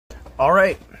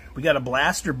Alright, we got a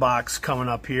blaster box coming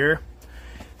up here.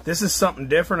 This is something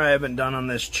different I haven't done on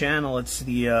this channel. It's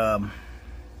the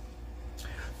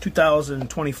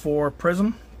 2024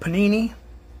 Prizm Panini,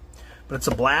 but it's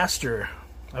a blaster.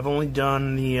 I've only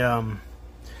done the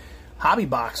hobby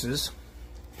boxes.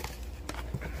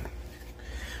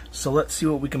 So let's see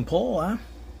what we can pull, huh?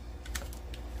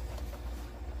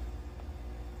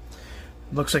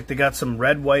 Looks like they got some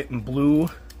red, white, and blue,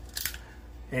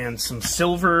 and some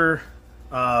silver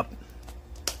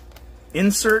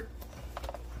insert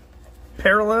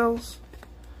parallels,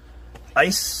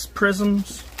 ice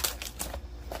prisms,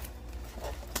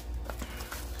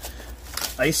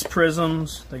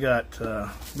 They got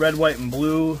red, white, and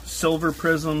blue, silver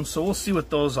prisms. So we'll see what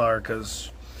those are, because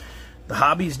the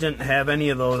hobbies didn't have any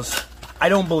of those. I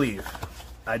don't believe.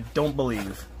 I'm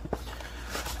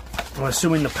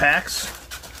assuming the packs,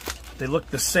 they look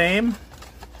the same.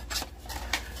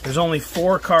 There's only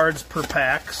 4 cards per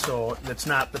pack, so it's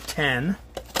not the 10,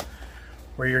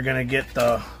 where you're going to get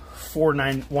the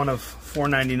one of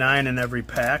 $4.99 in every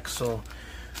pack, so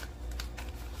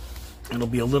it'll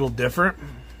be a little different.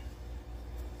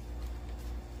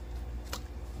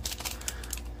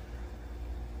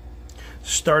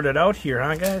 Started out here,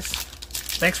 huh, guys?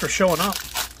 Thanks for showing up.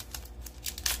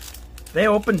 They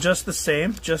open just the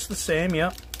same,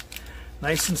 yep.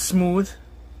 Nice and smooth.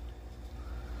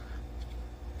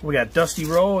 We got Dusty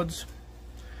Rhodes,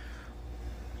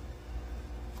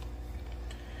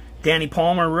 Danny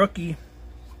Palmer, rookie,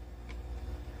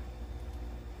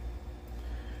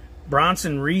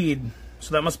 Bronson Reed,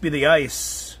 so that must be the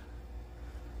ice,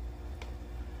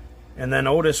 and then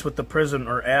Otis with the Prizm,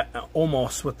 or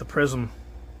almost with the Prizm.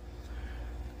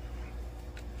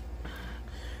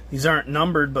 These aren't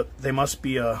numbered, but they must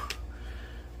be a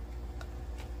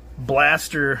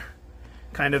blaster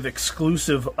kind of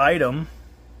exclusive item.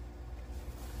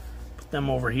 Them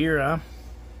over here, huh?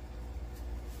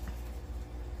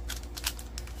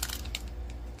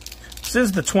 This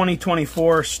is the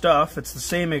 2024 stuff. It's the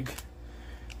same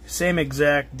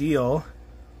exact deal.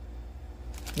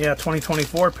 Yeah,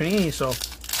 2024 Panini. So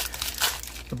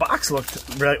the box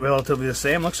looked relatively the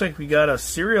same. Looks like we got a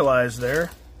serialized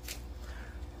there.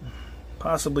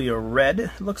 Possibly a red.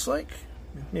 It looks like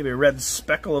maybe a red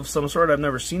speckle of some sort. I've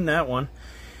never seen that one.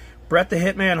 Bret the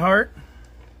Hitman Hart.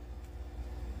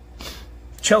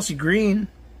 Chelsea Green,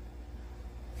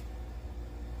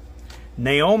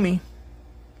 Naomi,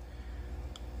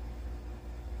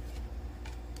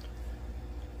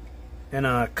 and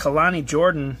Kalani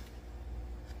Jordan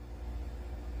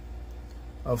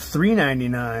of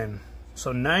 $3.99.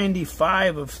 So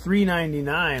 95 of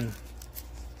 $3.99.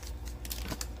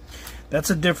 That's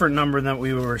a different number than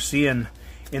we were seeing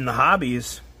in the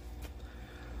hobbies.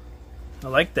 I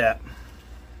like that.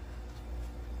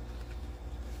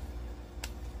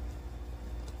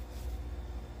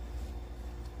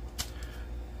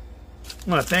 I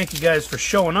want to thank you guys for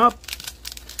showing up.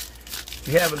 If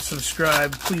you haven't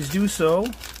subscribed, please do so.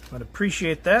 I'd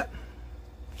appreciate that.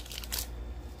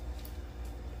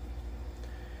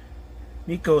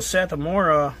 Nico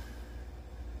Satamora,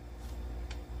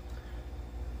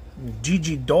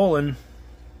 Gigi Dolan.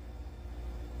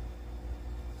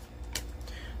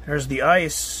 There's the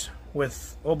ice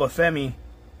with Obafemi.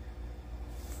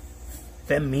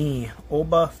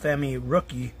 Obafemi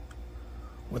rookie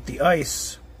with the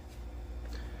ice.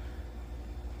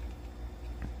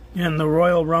 And the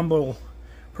Royal Rumble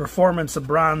performance of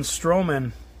Braun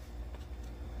Strowman.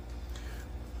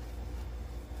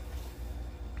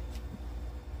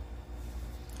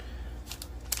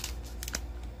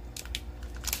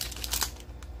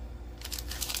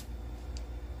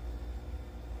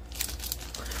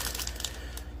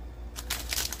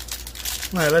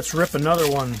 Alright, let's rip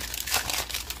another one.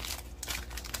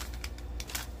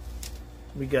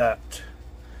 We got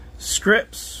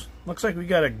scripts. Looks like we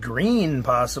got a green,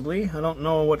 possibly. I don't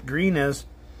know what green is.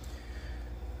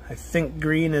 I think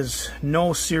green is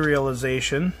no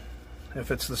serialization, if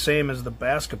it's the same as the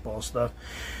basketball stuff.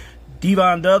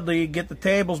 Devon Dudley, get the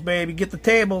tables, baby, get the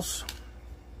tables.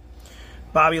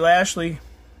 Bobby Lashley.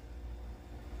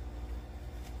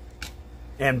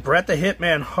 And Bret the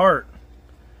Hitman Hart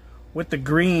with the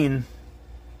green.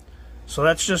 So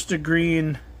that's just a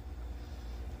green.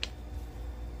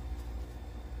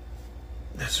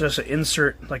 It's just an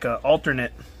insert, like an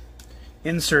alternate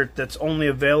insert that's only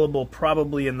available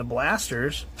probably in the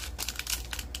blasters.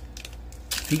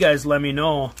 If you guys let me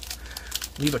know,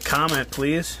 leave a comment,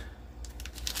 please.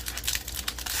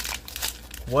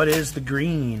 What is the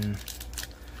green?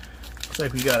 Looks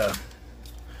like we got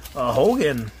a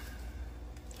Hogan.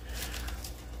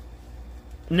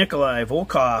 Nikolai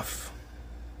Volkov.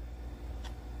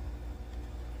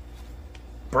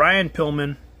 Brian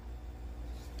Pillman.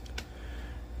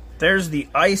 There's the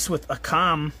ice with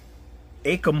Akam.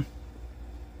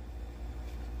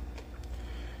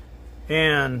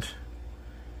 And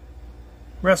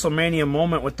WrestleMania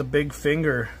moment with the big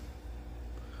finger.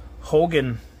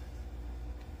 Hogan.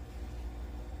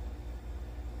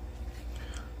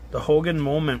 The Hogan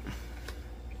moment.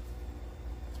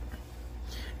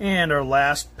 And our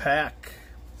last pack.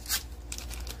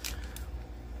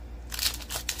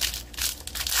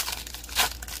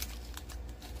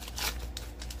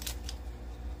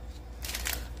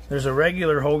 There's a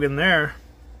regular Hogan there.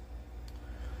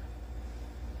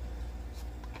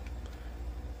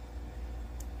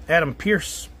 Adam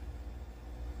Pearce.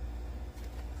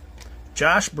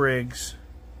 Josh Briggs.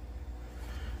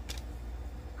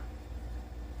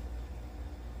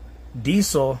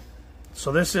 Diesel.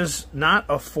 So this is not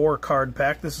a 4-card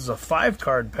pack. This is a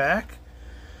 5-card pack.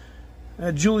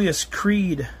 Julius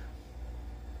Creed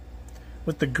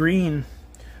with the green.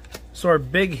 So our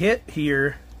big hit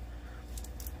here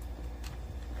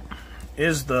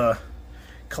is the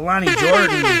Kalani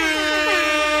Jordan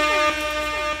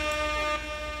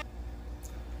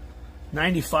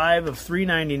 95 of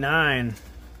 399.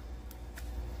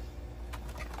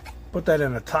 Put that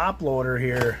in a top loader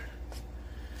here.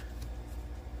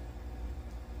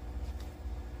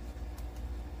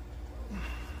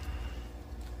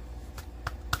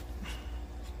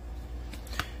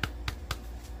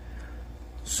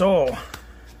 So,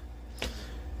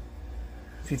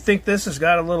 if you think this has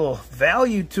got a little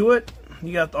value to it,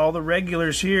 you got all the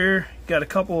regulars here. You got a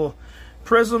couple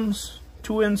Prizms,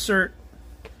 2 insert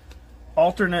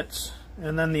alternates,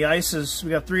 and then the ices. We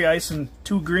got 3 ice and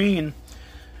 2 green.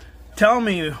 Tell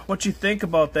me what you think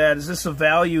about that. Is this a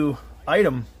value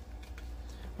item?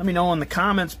 Let me know in the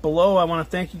comments below. I want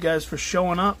to thank you guys for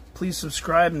showing up. Please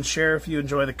subscribe and share if you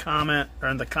enjoy the comment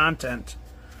or the content.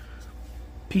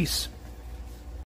 Peace.